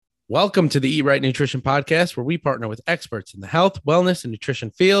Welcome to the Eat Right Nutrition Podcast, where we partner with experts in the health, wellness, and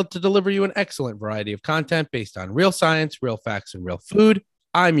nutrition field to deliver you an excellent variety of content based on real science, real facts, and real food.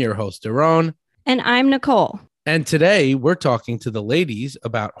 I'm your host, Daron. And I'm Nicole. And today we're talking to the ladies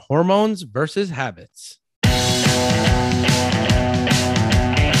about hormones versus habits.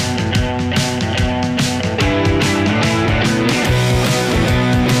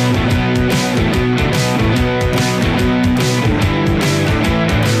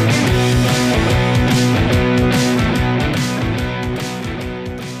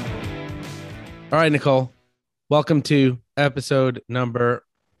 All right, Nicole, welcome to episode number,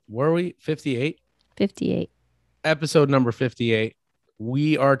 58? 58. Episode number 58.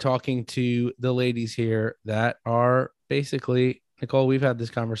 We are talking to the ladies here that are basically, Nicole, we've had this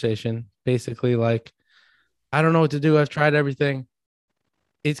conversation, basically like, I don't know what to do. I've tried everything.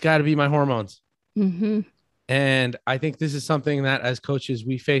 It's got to be my hormones. Mm-hmm. And I think this is something that as coaches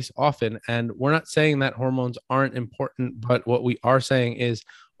we face often. And we're not saying that hormones aren't important, but what we are saying is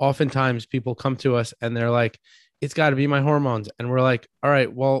oftentimes people come to us and they're like, it's got to be my hormones. And we're like, all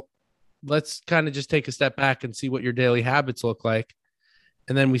right, well, let's kind of just take a step back and see what your daily habits look like.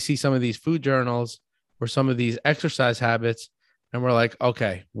 And then we see some of these food journals or some of these exercise habits. And we're like,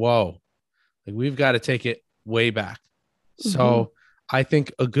 okay, whoa, like we've got to take it way back. Mm-hmm. So I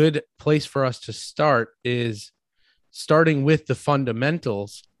think a good place for us to start is starting with the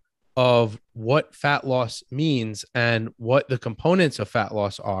fundamentals of what fat loss means and what the components of fat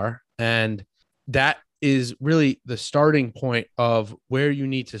loss are. And that is really the starting point of where you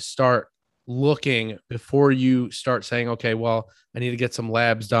need to start looking before you start saying, okay, well, I need to get some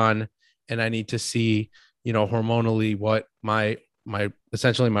labs done and I need to see, hormonally what my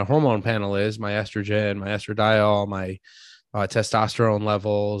essentially my hormone panel is, my estrogen, my estradiol, my testosterone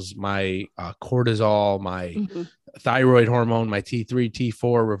levels, my cortisol, my thyroid hormone, my T3,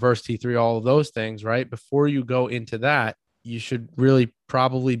 T4, reverse T3, all of those things, right? Before you go into that, you should really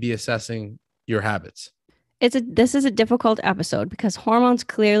probably be assessing your habits. This is a difficult episode because hormones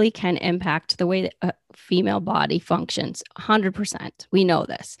clearly can impact the way that a female body functions 100%. We know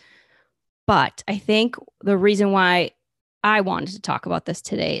this. But I think the reason why I wanted to talk about this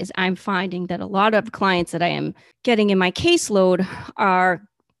today is I'm finding that a lot of clients that I am getting in my caseload are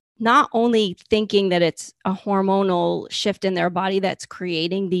not only thinking that it's a hormonal shift in their body that's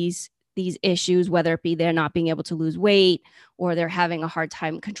creating these issues, whether it be they're not being able to lose weight or they're having a hard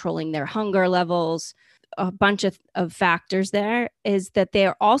time controlling their hunger levels, a bunch of factors there, is that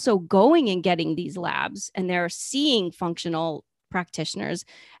they're also going and getting these labs and they're seeing functional practitioners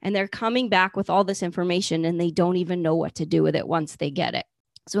and they're coming back with all this information and they don't even know what to do with it once they get it.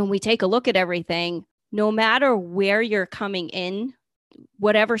 So when we take a look at everything, no matter where you're coming in,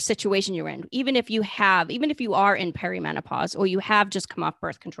 whatever situation you're in, even if you are in perimenopause or you have just come off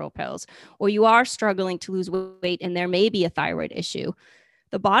birth control pills or you are struggling to lose weight and there may be a thyroid issue,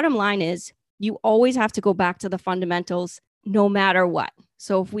 the bottom line is you always have to go back to the fundamentals no matter what.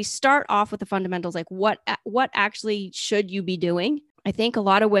 So if we start off with the fundamentals, like what actually should you be doing? I think a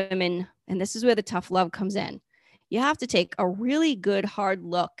lot of women, and this is where the tough love comes in, you have to take a really good hard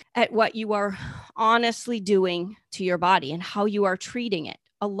look at what you are honestly doing to your body and how you are treating it.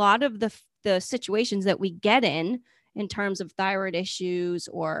 A lot of the situations that we get in terms of thyroid issues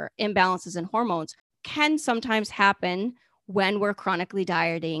or imbalances in hormones can sometimes happen when we're chronically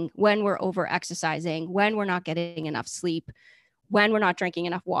dieting, when we're over exercising, when we're not getting enough sleep, when we're not drinking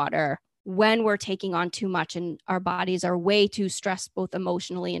enough water, when we're taking on too much and our bodies are way too stressed, both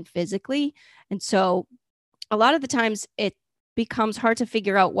emotionally and physically. And so a lot of the times it becomes hard to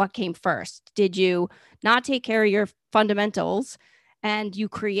figure out what came first. Did you not take care of your fundamentals and you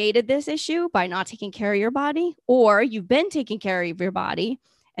created this issue by not taking care of your body? Or you've been taking care of your body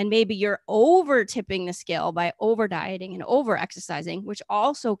and maybe you're over tipping the scale by over dieting and over exercising, which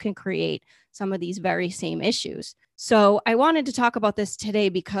also can create some of these very same issues. So I wanted to talk about this today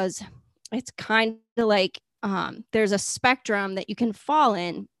because it's kind of like there's a spectrum that you can fall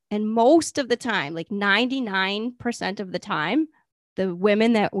in. And most of the time, like 99% of the time, the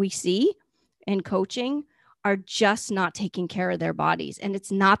women that we see in coaching are just not taking care of their bodies. And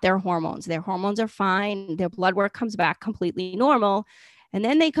it's not their hormones. Their hormones are fine. Their blood work comes back completely normal. And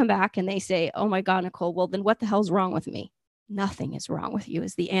then they come back and they say, oh my God, Nicole, well, then what the hell's wrong with me? Nothing is wrong with you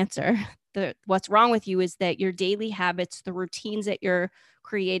is the answer. What's wrong with you is that your daily habits, the routines that you're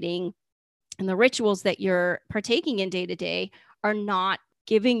creating, and the rituals that you're partaking in day to day are not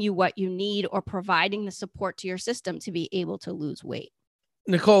giving you what you need or providing the support to your system to be able to lose weight.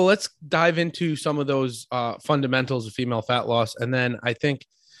 Nicole, let's dive into some of those fundamentals of female fat loss. And then I think,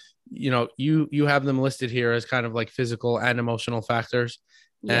 you have them listed here as kind of like physical and emotional factors.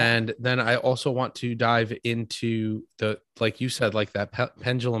 Yeah. And then I also want to dive into the, like you said, like that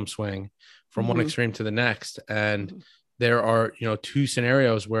pendulum swing from one Mm-hmm. extreme to the next. And Mm-hmm. there are, two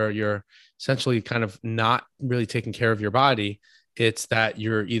scenarios where you're essentially kind of not really taking care of your body. It's that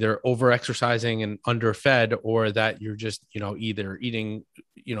you're either over exercising and underfed, or that you're just, either eating,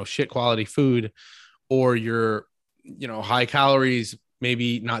 shit quality food, or you're, high calories,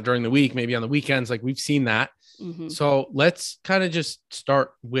 maybe not during the week, maybe on the weekends. Like we've seen that. Mm-hmm. So let's kind of just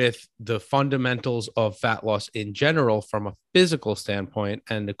start with the fundamentals of fat loss in general from a physical standpoint.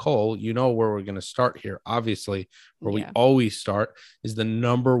 And Nicole, you know where we're going to start here. Obviously, where we Yeah. always start is the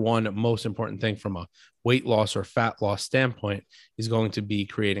number one most important thing from a weight loss or fat loss standpoint is going to be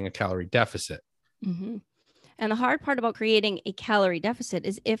creating a calorie deficit. Mm-hmm. And the hard part about creating a calorie deficit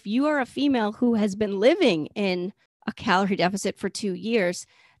is if you are a female who has been living in a calorie deficit for 2 years,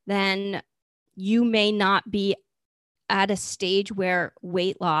 then you may not be at a stage where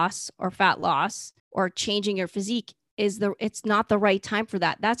weight loss or fat loss or changing your physique it's not the right time for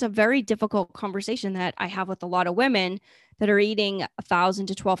that. That's a very difficult conversation that I have with a lot of women that are eating 1,000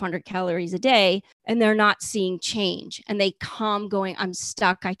 to 1,200 calories a day and they're not seeing change, and they come going, I'm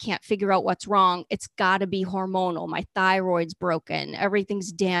stuck, I can't figure out what's wrong, it's got to be hormonal, my thyroid's broken,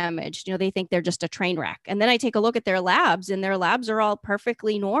 everything's damaged, they think they're just a train wreck. And then I take a look at their labs and their labs are all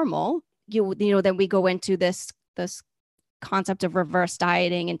perfectly normal. Then we go into this concept of reverse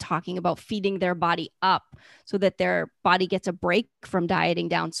dieting and talking about feeding their body up so that their body gets a break from dieting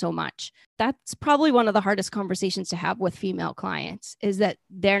down so much. That's probably one of the hardest conversations to have with female clients, is that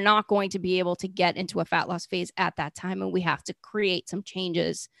they're not going to be able to get into a fat loss phase at that time. And we have to create some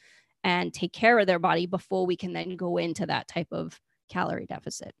changes and take care of their body before we can then go into that type of calorie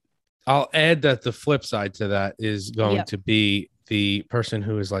deficit. I'll add that the flip side to that is going Yep. to be the person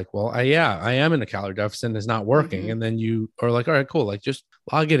who is like, well, I am in a calorie deficit and it's not working. Mm-hmm. And then you are like, all right, cool. Like just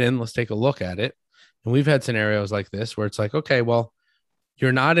log it in. Let's take a look at it. And we've had scenarios like this where it's like, okay, well,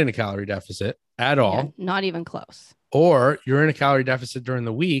 you're not in a calorie deficit at all. Yeah, not even close. Or you're in a calorie deficit during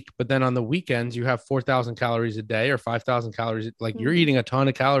the week, but then on the weekends, you have 4,000 calories a day or 5,000 calories. Like you're eating a ton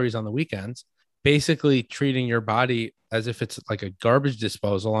of calories on the weekends, basically treating your body as if it's like a garbage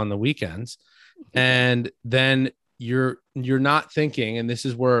disposal on the weekends. And then you're not thinking, and this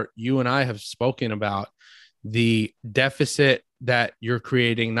is where you and I have spoken about the deficit that you're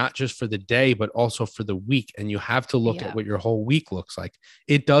creating, not just for the day, but also for the week. And you have to look at what your whole week looks like.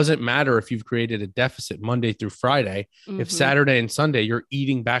 It doesn't matter if you've created a deficit Monday through Friday. If Saturday and Sunday, you're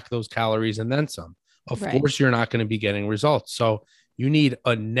eating back those calories and then some, of course, you're not going to be getting results. So you need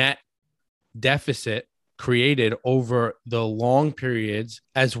a net deficit created over the long periods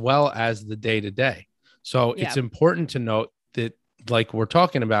as well as the day to day. So it's important to note that, like we're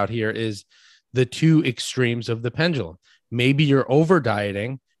talking about here, is the two extremes of the pendulum. Maybe you're over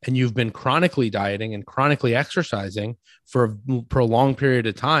dieting and you've been chronically dieting and chronically exercising for a prolonged period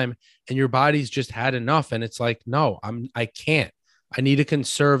of time, and your body's just had enough. And it's like, no, I can't. I need to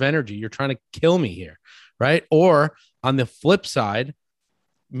conserve energy. You're trying to kill me here, right? Or on the flip side,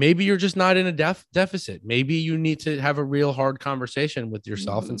 maybe you're just not in a deficit. Maybe you need to have a real hard conversation with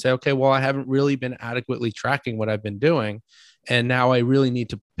yourself and say, okay, well, I haven't really been adequately tracking what I've been doing. And now I really need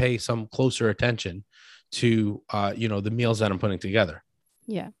to pay some closer attention to, the meals that I'm putting together.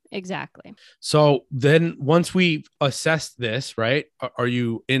 Yeah, exactly. So then once we assess this, right, are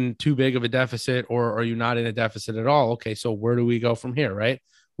you in too big of a deficit or are you not in a deficit at all? Okay, so where do we go from here, right?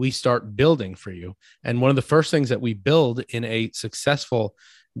 We start building for you. And one of the first things that we build in a successful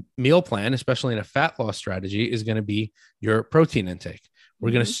meal plan, especially in a fat loss strategy, is going to be your protein intake.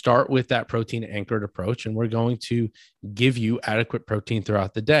 We're going to start with that protein anchored approach, and we're going to give you adequate protein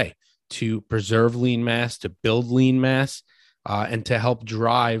throughout the day to preserve lean mass, to build lean mass, and to help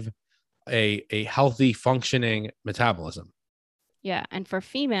drive a healthy functioning metabolism. Yeah. And for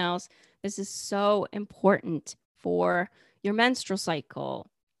females, this is so important for your menstrual cycle,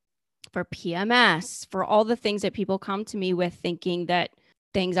 for PMS, for all the things that people come to me with thinking that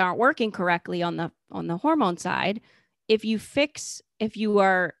things aren't working correctly on the hormone side. If you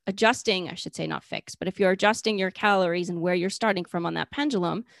are adjusting, I should say not fix, but if you're adjusting your calories and where you're starting from on that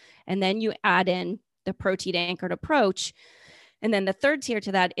pendulum, and then you add in the protein anchored approach, and then the third tier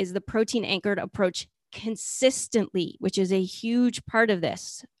to that is the protein anchored approach consistently, which is a huge part of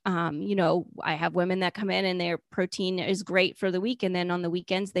this. I have women that come in and their protein is great for the week, and then on the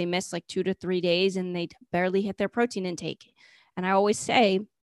weekends they miss like 2 to 3 days and they barely hit their protein intake. And I always say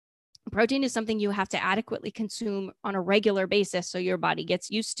protein is something you have to adequately consume on a regular basis so your body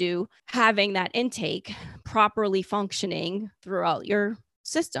gets used to having that intake properly functioning throughout your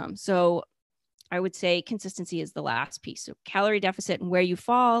system. So I would say consistency is the last piece. So calorie deficit and where you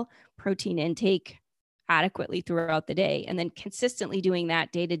fall, protein intake adequately throughout the day, and then consistently doing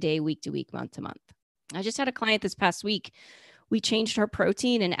that day to day, week to week, month to month. I just had a client this past week. We changed her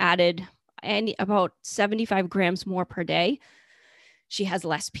protein and added about 75 grams more per day. She has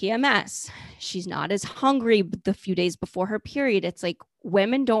less PMS. She's not as hungry the few days before her period. It's like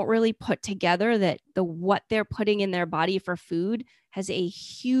women don't really put together that what they're putting in their body for food has a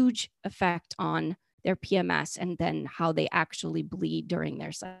huge effect on their PMS and then how they actually bleed during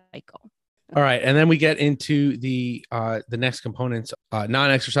their cycle. All right. And then we get into the next components,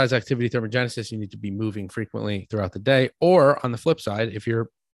 non-exercise activity thermogenesis. You need to be moving frequently throughout the day. Or on the flip side, if you're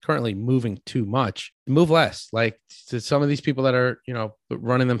currently moving too much, move less. Like to some of these people that are,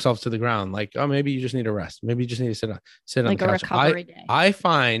 running themselves to the ground, like, oh, maybe you just need a rest. Maybe you just need to sit on the couch. Recovery day. I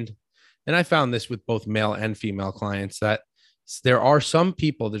find, and I found this with both male and female clients, that there are some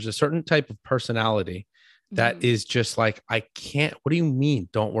people, there's a certain type of personality that is just like, I can't, what do you mean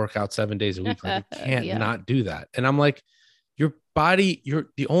don't work out 7 days a week? Like, you can't not do that. And I'm like, your body,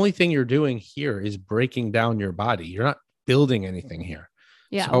 the only thing you're doing here is breaking down your body. You're not building anything here.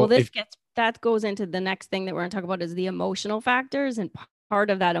 Yeah. So well, that goes into the next thing that we're going to talk about is the emotional factors. And part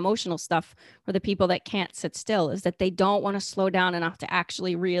of that emotional stuff for the people that can't sit still is that they don't want to slow down enough to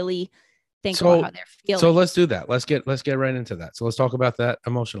actually really think about how they're feeling. So let's do that. Let's get right into that. So let's talk about that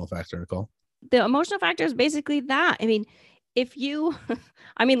emotional factor, Nicole. The emotional factor is basically that. I mean,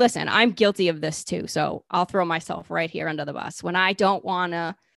 listen, I'm guilty of this too. So I'll throw myself right here under the bus. When I don't want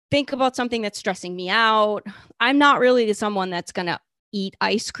to think about something that's stressing me out, I'm not really someone that's going to eat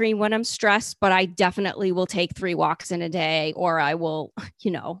ice cream when I'm stressed, but I definitely will take 3 walks in a day, or I will,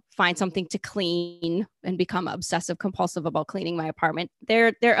 find something to clean and become obsessive compulsive about cleaning my apartment.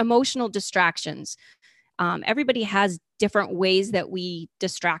 They're emotional distractions. Everybody has different ways that we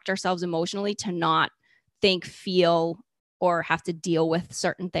distract ourselves emotionally to not think, feel, or have to deal with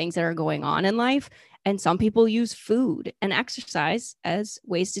certain things that are going on in life. And some people use food and exercise as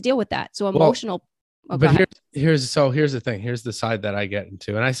ways to deal with that. So emotional. But here's the thing. Here's the side that I get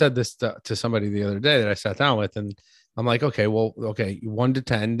into. And I said this to somebody the other day that I sat down with, and I'm like, okay, 1 to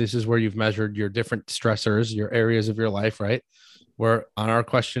 10, this is where you've measured your different stressors, your areas of your life, right? Where on our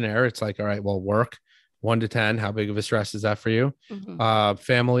questionnaire, it's like, all right, well, work 1 to 10, how big of a stress is that for you?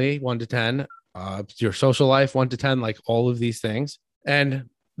 Family 1 to 10, your social life 1 to 10, like all of these things. And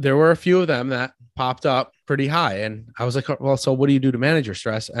there were a few of them that popped up pretty high. And I was like, well, so what do you do to manage your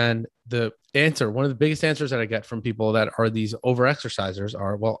stress? And the answer, one of the biggest answers that I get from people that are these over exercisers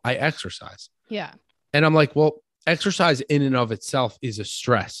are, well, I exercise. Yeah. And I'm like, well, exercise in and of itself is a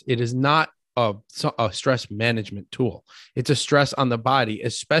stress. It is not a stress management tool. It's a stress on the body,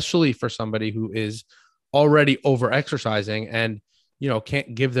 especially for somebody who is already over exercising and,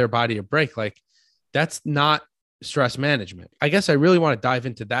 can't give their body a break. Like, that's not stress management. I guess I really want to dive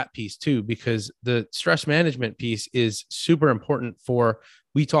into that piece too, because the stress management piece is super important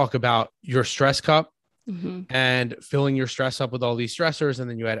we talk about your stress cup and filling your stress up with all these stressors. And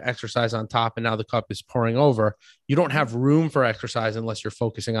then you add exercise on top, and now the cup is pouring over. You don't have room for exercise unless you're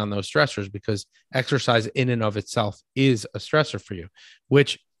focusing on those stressors, because exercise in and of itself is a stressor for you,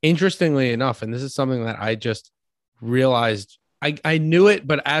 which, interestingly enough, and this is something that I just realized, I knew it,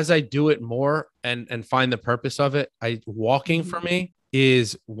 but as I do it more and find the purpose of it, walking for me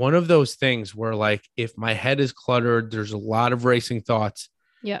is one of those things where, like, if my head is cluttered, there's a lot of racing thoughts.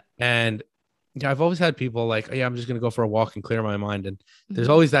 Yeah. And I've always had people like, oh, yeah, I'm just going to go for a walk and clear my mind. And there's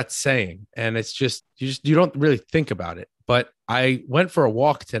always that saying, and it's just, you don't really think about it. But I went for a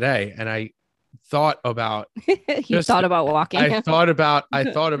walk today, and I thought about thought about walking. I thought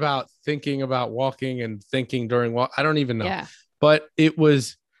about thinking about walking and thinking during walk. I don't even know. Yeah. But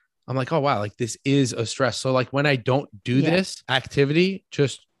I'm like, oh, wow, like this is a stress. So like when I don't do this activity,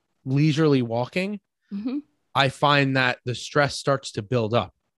 just leisurely walking, I find that the stress starts to build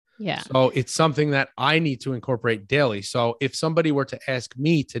up. Yeah. So it's something that I need to incorporate daily. So if somebody were to ask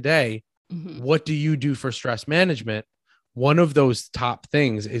me today, what do you do for stress management? One of those top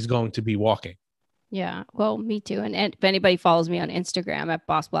things is going to be walking. Yeah. Well, me too. And if anybody follows me on Instagram at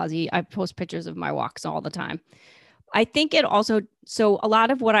Boss Blasi, I post pictures of my walks all the time. I think it also, so a lot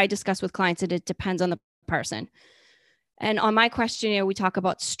of what I discuss with clients, it depends on the person. And on my questionnaire, we talk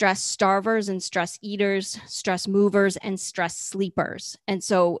about stress starvers and stress eaters, stress movers, and stress sleepers. And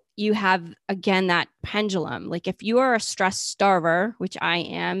so you have, again, that pendulum. Like if you are a stress starver, which I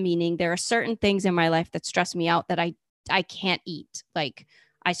am, meaning there are certain things in my life that stress me out that I can't eat. Like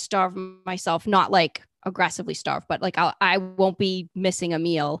I starve myself, not like aggressively starve, but like I won't be missing a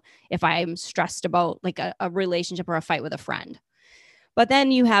meal if I'm stressed about like a relationship or a fight with a friend. But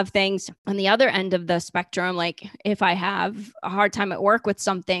then you have things on the other end of the spectrum. Like if I have a hard time at work with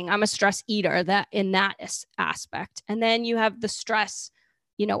something, I'm a stress eater that in that aspect. And then you have the stress,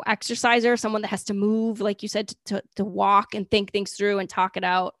 exerciser, someone that has to move, like you said, to walk and think things through and talk it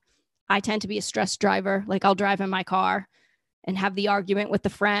out. I tend to be a stress driver. Like I'll drive in my car and have the argument with the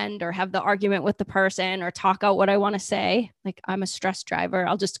friend or have the argument with the person or talk out what I want to say. Like I'm a stress driver.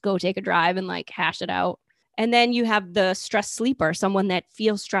 I'll just go take a drive and like hash it out. And then you have the stress sleeper, someone that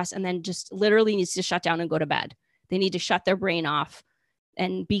feels stress and then just literally needs to shut down and go to bed. They need to shut their brain off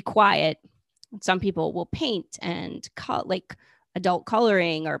and be quiet. Some people will paint and like adult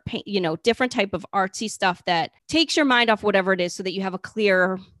coloring or paint, different type of artsy stuff that takes your mind off whatever it is so that you have a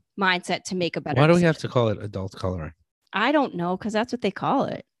clear mindset to make a better Why do we decision. have to call it adult coloring? I don't know, because that's what they call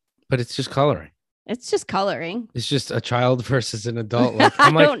it. But it's just coloring. It's just coloring. It's just a child versus an adult.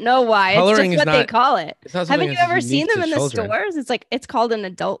 I don't know why. It's just what they call it. Haven't you ever seen them in the stores? It's called an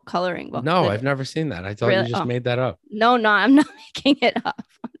adult coloring book. No, I've never seen that. I thought you just made that up. No, I'm not making it up.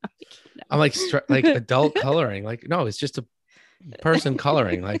 I'm like adult coloring. Like, no, it's just a person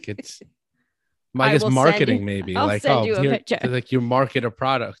coloring. Like it's, I guess marketing maybe. I'll send you a picture. Like you market a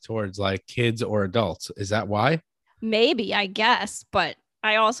product towards like kids or adults. Is that why? Maybe, I guess. But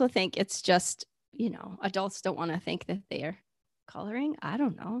I also think it's just, adults don't want to think that they're coloring. I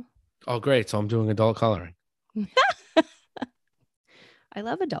don't know. Oh, great. So I'm doing adult coloring. I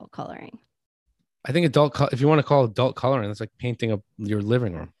love adult coloring. I think if you want to call adult coloring, that's like painting your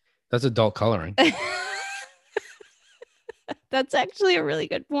living room. That's adult coloring. That's actually a really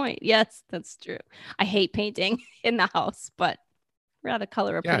good point. Yes, that's true. I hate painting in the house, but rather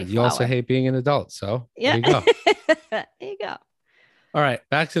color a pretty flower. You also hate being an adult. So yeah. There you go. There you go. All right.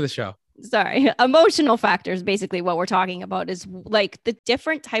 Back to the show. Sorry. Emotional factors. Basically what we're talking about is like the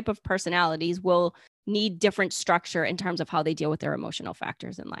different type of personalities will need different structure in terms of how they deal with their emotional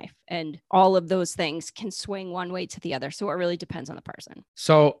factors in life. And all of those things can swing one way to the other. So it really depends on the person.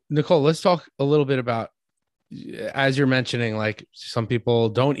 So Nicole, let's talk a little bit about, as you're mentioning, like some people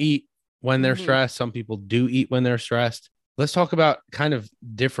don't eat when they're stressed. Some people do eat when they're stressed. Let's talk about kind of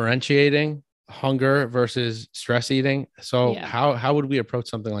differentiating hunger versus stress eating. So how would we approach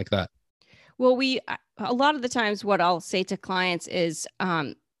something like that? Well, a lot of the times what I'll say to clients is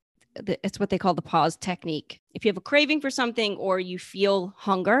it's what they call the pause technique. If you have a craving for something or you feel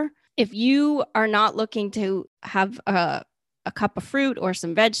hunger, if you are not looking to have a cup of fruit or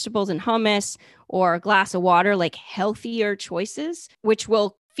some vegetables and hummus or a glass of water, like healthier choices, which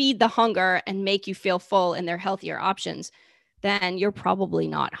will feed the hunger and make you feel full and they're healthier options, then you're probably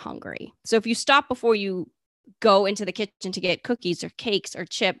not hungry. So if you stop before you go into the kitchen to get cookies or cakes or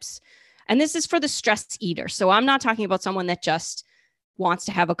chips, and this is for the stress eater. So I'm not talking about someone that just wants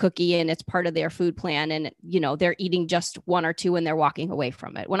to have a cookie and it's part of their food plan and, they're eating just one or two and they're walking away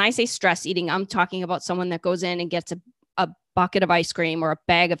from it. When I say stress eating, I'm talking about someone that goes in and gets a bucket of ice cream or a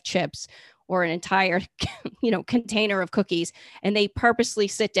bag of chips or an entire, container of cookies. And they purposely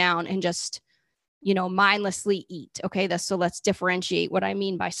sit down and just, mindlessly eat. Okay. So let's differentiate what I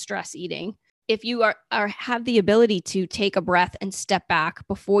mean by stress eating. If you have the ability to take a breath and step back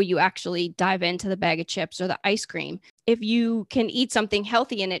before you actually dive into the bag of chips or the ice cream, if you can eat something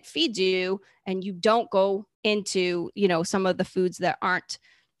healthy and it feeds you and you don't go into, some of the foods that aren't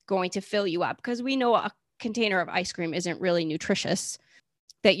going to fill you up, because we know a container of ice cream isn't really nutritious,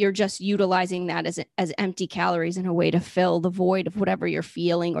 that you're just utilizing that as empty calories in a way to fill the void of whatever you're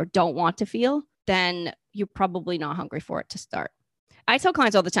feeling or don't want to feel, then you're probably not hungry for it to start. I tell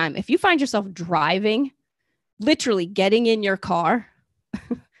clients all the time, if you find yourself driving, literally getting in your car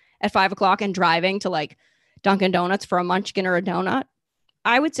at 5:00 and driving to like Dunkin' Donuts for a munchkin or a donut,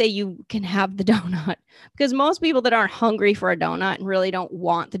 I would say you can have the donut, because most people that aren't hungry for a donut and really don't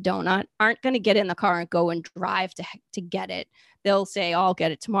want the donut aren't going to get in the car and go and drive to get it. They'll say, oh, I'll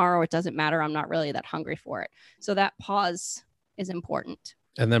get it tomorrow. It doesn't matter. I'm not really that hungry for it. So that pause is important.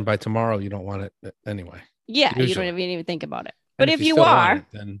 And then by tomorrow, you don't want it anyway. Yeah, usually. You don't even think about it. But if you are,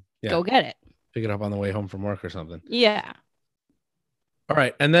 then go get it. Pick it up on the way home from work or something. Yeah. All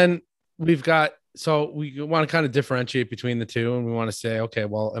right. And then we've got, so we want to kind of differentiate between the two. And we want to say, okay,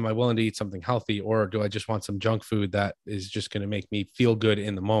 well, am I willing to eat something healthy, or do I just want some junk food that is just going to make me feel good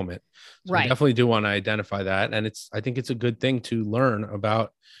in the moment? So right. We definitely do want to identify that. And I think it's a good thing to learn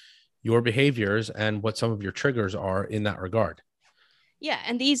about your behaviors and what some of your triggers are in that regard. Yeah.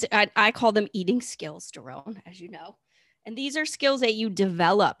 And these, I call them eating skills, Daron, as you know. And these are skills that you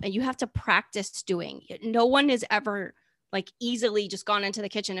develop and you have to practice doing. No one has ever like easily just gone into the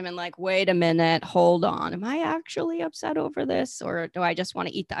kitchen and been like, wait a minute, hold on. Am I actually upset over this? Or do I just want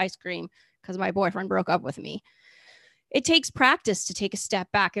to eat the ice cream because my boyfriend broke up with me? it takes practice to take a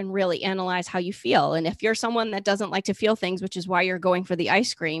step back and really analyze how you feel. And if you're someone that doesn't like to feel things, which is why you're going for the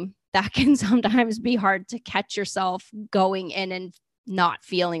ice cream, that can sometimes be hard to catch yourself going in and not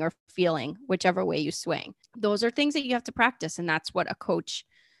feeling or feeling, whichever way you swing. Those are things that you have to practice. And that's what a coach,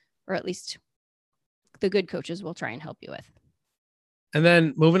 or at least the good coaches, will try and help you with. And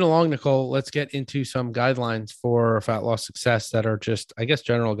then moving along, Nicole, let's get into some guidelines for fat loss success that are just, I guess,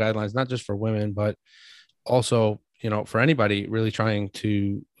 general guidelines, not just for women, but also, for anybody really trying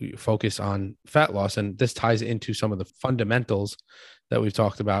to focus on fat loss. And this ties into some of the fundamentals that we've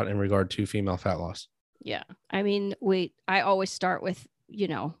talked about in regard to female fat loss. Yeah. I mean, I always start with,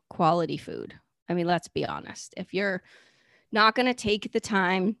 quality food. I mean, let's be honest. If you're not going to take the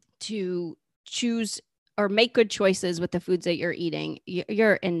time to choose or make good choices with the foods that you're eating,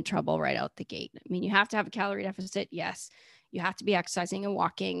 you're in trouble right out the gate. I mean, you have to have a calorie deficit. Yes. You have to be exercising and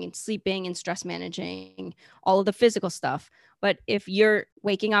walking and sleeping and stress managing, all of the physical stuff. But if you're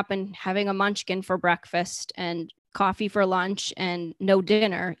waking up and having a munchkin for breakfast and coffee for lunch and no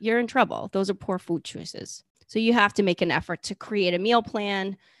dinner, you're in trouble. Those are poor food choices. So you have to make an effort to create a meal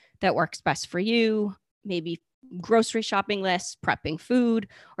plan that works best for you, maybe grocery shopping lists, prepping food,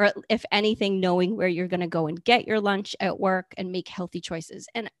 or if anything, knowing where you're going to go and get your lunch at work and make healthy choices.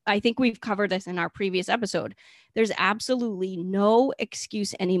 And I think we've covered this in our previous episode. There's absolutely no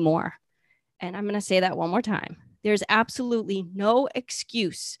excuse anymore. And I'm going to say that one more time. There's absolutely no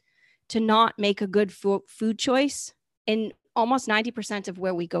excuse to not make a good food choice in almost 90% of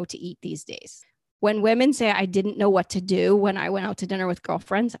where we go to eat these days. When women say, I didn't know what to do when I went out to dinner with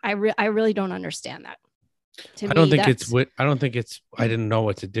girlfriends, I really don't understand that. I don't think it's I didn't know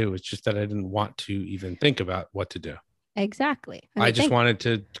what to do. It's just that I didn't want to even think about what to do. Exactly. I just wanted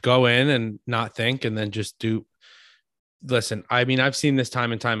to go in and not think and then just do. Listen, I mean, I've seen this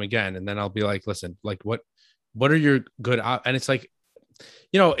time and time again, and then I'll be like, listen, like what are your good, and it's like,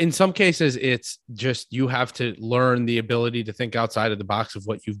 in some cases it's just, you have to learn the ability to think outside of the box of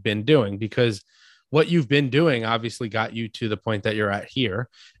what you've been doing, because what you've been doing obviously got you to the point that you're at here,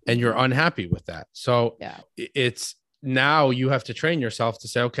 and you're unhappy with that. So it's now you have to train yourself to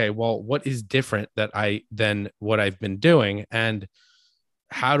say, okay, well, what is different than what I've been doing? And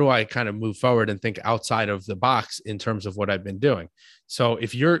how do I kind of move forward and think outside of the box in terms of what I've been doing? So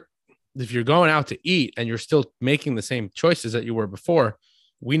if you're going out to eat and you're still making the same choices that you were before,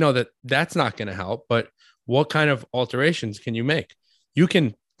 we know that that's not going to help. But what kind of alterations can you make? You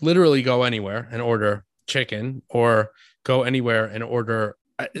can literally go anywhere and order chicken, or go anywhere and order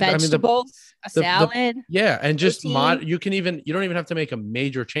vegetables, a salad. And just you don't even have to make a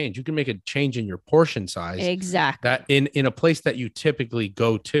major change. You can make a change in your portion size. Exactly. That in a place that you typically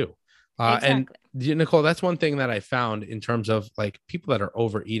go to. Exactly. And Nicole, that's one thing that I found in terms of like people that are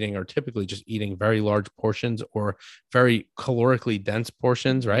overeating are typically just eating very large portions or very calorically dense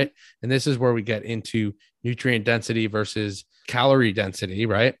portions, right? And this is where we get into nutrient density versus calorie density,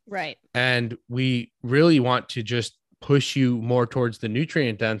 right? Right. And we really want to just push you more towards the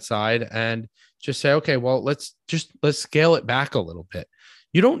nutrient dense side and just say, okay, well, let's scale it back a little bit.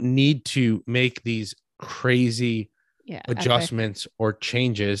 You don't need to make these crazy adjustments or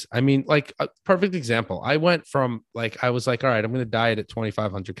changes. I mean, like a perfect example. I went from I was like, all right, I'm going to diet at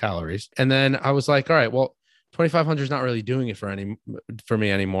 2,500 calories. And then I was like, all right, well, 2,500 is not really doing it for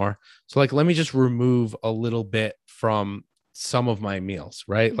me anymore. So let me just remove a little bit from some of my meals,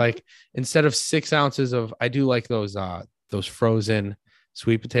 right? Like instead of 6 ounces of, I do like those frozen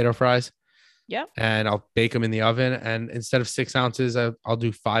sweet potato fries. Yeah. And I'll bake them in the oven. And instead of 6 ounces, I'll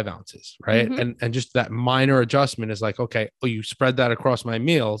do 5 ounces. Right. And just that minor adjustment is like, okay, you spread that across my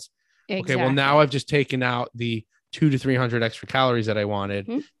meals. Exactly. Okay. Well, now I've just taken out the 200 to 300 extra calories that I wanted.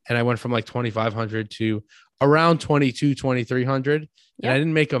 And I went from 2,500 to around 2,300. And I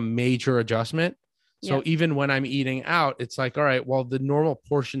didn't make a major adjustment. So even when I'm eating out, it's like, all right, well, the normal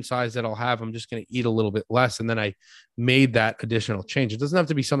portion size that I'll have, I'm just going to eat a little bit less. And then I made that additional change. It doesn't have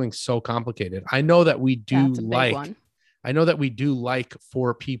to be something so complicated. I know that we do like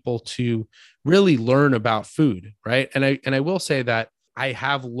for people to really learn about food, right? And I will say that I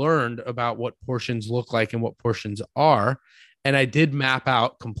have learned about what portions look like and what portions are. And I did map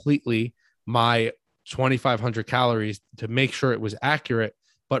out completely my 2,500 calories to make sure it was accurate.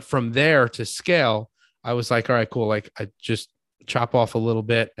 But from there to scale, I was like, all right, cool. I just chop off a little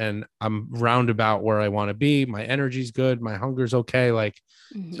bit and I'm roundabout where I want to be. My energy's good. My hunger's okay.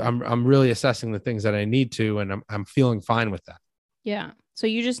 So I'm really assessing the things that I need to, and I'm feeling fine with that. Yeah. So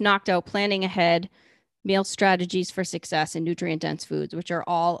you just knocked out planning ahead, meal strategies for success, and nutrient dense foods, which are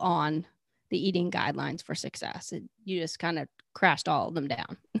all on the eating guidelines for success. You just kind of crashed all of them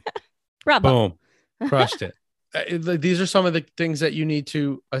down. Bravo. Boom. Crushed it. these are some of the things that you need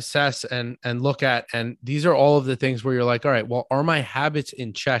to assess and look at. And these are all of the things where you're like, all right, well, are my habits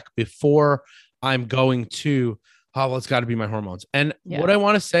in check before I'm going to, oh, well, it's got to be my hormones. And what I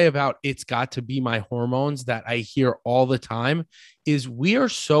want to say about it's got to be my hormones that I hear all the time is we are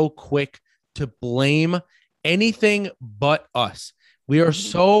so quick to blame anything but us. We are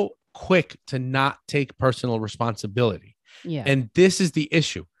so quick to not take personal responsibility. Yeah. And this is the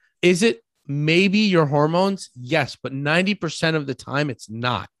issue. Is it maybe your hormones? Yes, but 90% of the time it's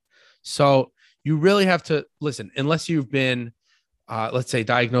not. So you really have to listen, unless you've been, let's say,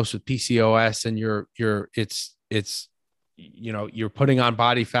 diagnosed with PCOS and you're putting on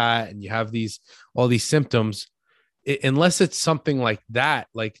body fat and you have all these symptoms. Unless it's something like that,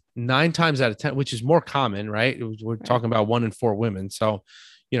 like 9 times out of 10, which is more common, right? We're talking about 1 in 4 women. So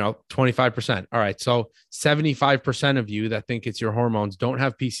 25%. All right. So 75% of you that think it's your hormones don't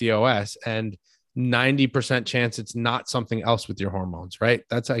have PCOS, and 90% chance it's not something else with your hormones, right?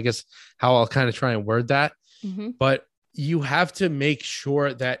 That's, I guess, how I'll kind of try and word that. But you have to make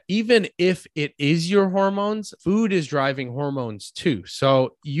sure that even if it is your hormones, food is driving hormones too.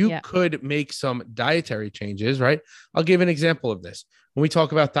 So you could make some dietary changes, right? I'll give an example of this. When we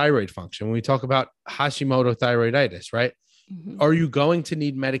talk about thyroid function, when we talk about Hashimoto thyroiditis, right? Are you going to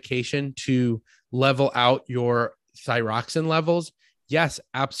need medication to level out your thyroxine levels? Yes,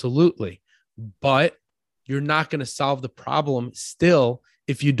 absolutely. But you're not going to solve the problem still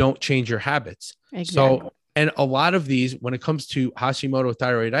if you don't change your habits. Exactly. So, and a lot of these, when it comes to Hashimoto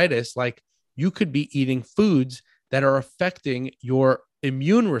thyroiditis, like you could be eating foods that are affecting your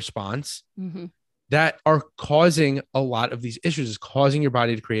immune response that are causing a lot of these issues, is causing your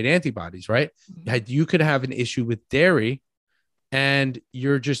body to create antibodies, right? You could have an issue with dairy and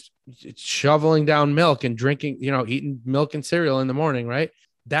you're just shoveling down milk and drinking, eating milk and cereal in the morning, right?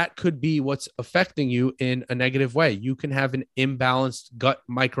 That could be what's affecting you in a negative way. You can have an imbalanced gut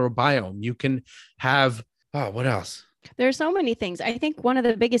microbiome. You can have, what else? There are so many things. I think one of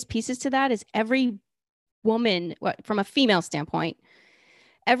the biggest pieces to that is every woman, from a female standpoint,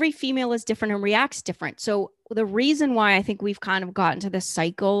 every female is different and reacts different. So the reason why I think we've kind of gotten to this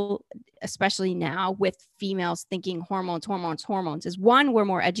cycle, especially now with females thinking hormones, is one, we're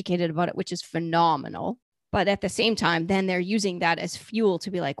more educated about it, which is phenomenal. But at the same time, then they're using that as fuel to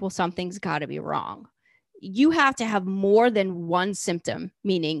be like, well, something's got to be wrong. You have to have more than one symptom,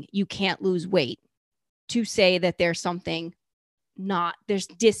 meaning you can't lose weight, to say that there's something there's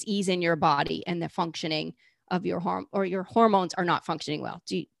dis-ease in your body and the functioning of your your hormones are not functioning well.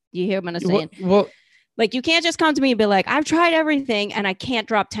 Do you hear what I'm saying? Well, like, you can't just come to me and be like, I've tried everything and I can't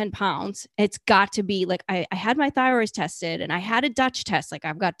drop 10 pounds. It's got to be like, I had my thyroid tested and I had a Dutch test. Like,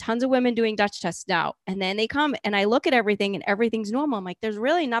 I've got tons of women doing Dutch tests now. And then they come and I look at everything and everything's normal. I'm like, there's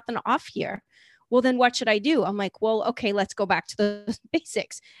really nothing off here. Well, then what should I do? I'm like, well, okay, let's go back to the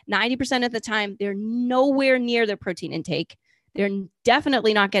basics. 90% of the time, they're nowhere near their protein intake. They're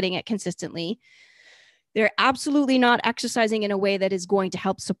definitely not getting it consistently. They're absolutely not exercising in a way that is going to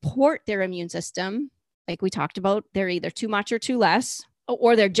help support their immune system. Like we talked about, they're either too much or too less,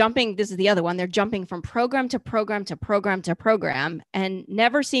 or they're jumping. This is the other one. They're jumping from program to program to program to program and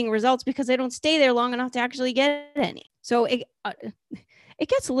never seeing results because they don't stay there long enough to actually get any. So it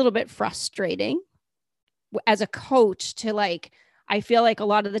gets a little bit frustrating as a coach to I feel like a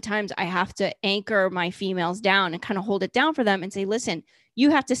lot of the times I have to anchor my females down and kind of hold it down for them and say, listen, you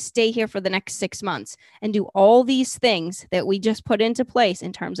have to stay here for the next 6 months and do all these things that we just put into place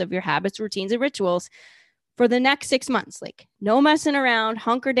in terms of your habits, routines, and rituals for the next 6 months. Like, no messing around,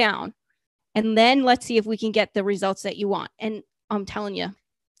 hunker down. And then let's see if we can get the results that you want. And I'm telling you,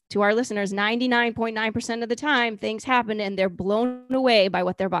 to our listeners, 99.9% of the time, things happen and they're blown away by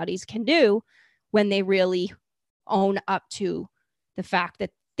what their bodies can do when they really own up to the fact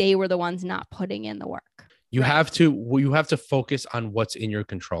that they were the ones not putting in the work. You have to focus on what's in your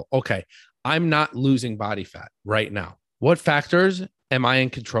control. Okay, I'm not losing body fat right now. What factors am I in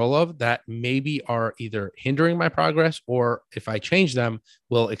control of that maybe are either hindering my progress, or if I change them,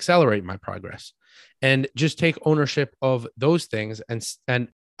 will accelerate my progress? And just take ownership of those things. And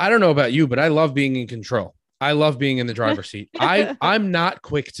I don't know about you, but I love being in control. I love being in the driver's seat. I'm not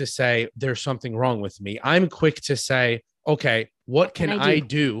quick to say there's something wrong with me. I'm quick to say, okay, what can I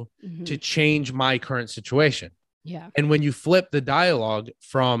do to change my current situation? Yeah. And when you flip the dialogue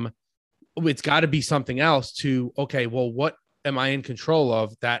from it's got to be something else to, okay, well, what am I in control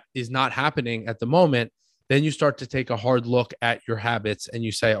of that is not happening at the moment? Then you start to take a hard look at your habits and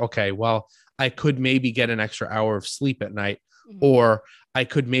you say, okay, well, I could maybe get an extra hour of sleep at night, or I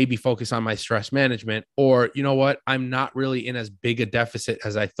could maybe focus on my stress management, or, you know what, I'm not really in as big a deficit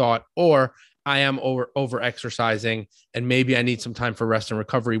as I thought, or I am over exercising and maybe I need some time for rest and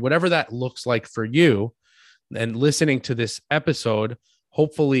recovery, whatever that looks like for you. And listening to this episode,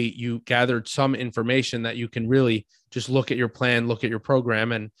 hopefully you gathered some information that you can really just look at your plan, look at your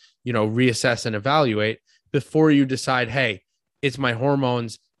program, and, reassess and evaluate before you decide, hey, it's my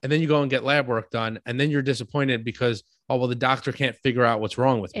hormones. And then you go and get lab work done. And then you're disappointed because, oh, well, the doctor can't figure out what's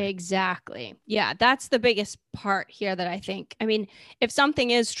wrong with me. Exactly. Yeah. That's the biggest part here that I think. I mean, if something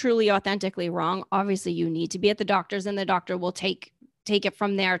is truly authentically wrong, obviously you need to be at the doctor's, and the doctor will take it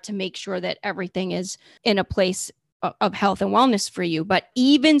from there to make sure that everything is in a place of health and wellness for you. But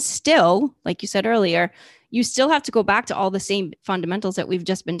even still, like you said earlier, you still have to go back to all the same fundamentals that we've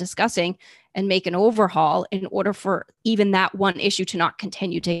just been discussing and make an overhaul in order for even that one issue to not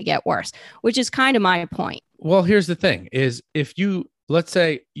continue to get worse, which is kind of my point. Well, here's the thing is, if let's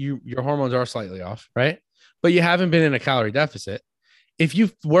say your hormones are slightly off, right? But you haven't been in a calorie deficit. If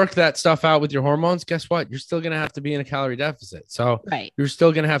you work that stuff out with your hormones, guess what? You're still going to have to be in a calorie deficit. So right. You're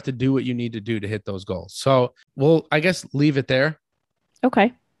still going to have to do what you need to do to hit those goals. So we'll, I guess, leave it there.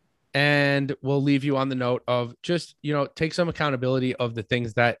 Okay. And we'll leave you on the note of just, take some accountability of the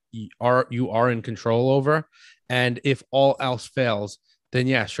things that you are in control over. And if all else fails, then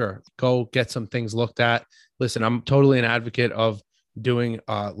yeah, sure. Go get some things looked at. Listen, I'm totally an advocate of doing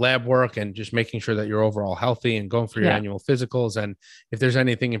lab work and just making sure that you're overall healthy and going for your annual physicals. And if there's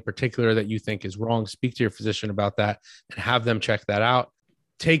anything in particular that you think is wrong, speak to your physician about that and have them check that out.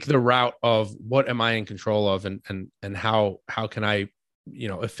 Take the route of what am I in control of, and how can I,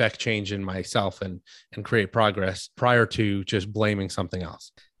 affect change in myself and create progress prior to just blaming something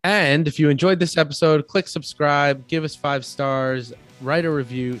else. And if you enjoyed this episode, click subscribe, give us 5 stars, write a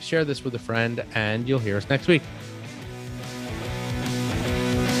review, share this with a friend, and you'll hear us next week.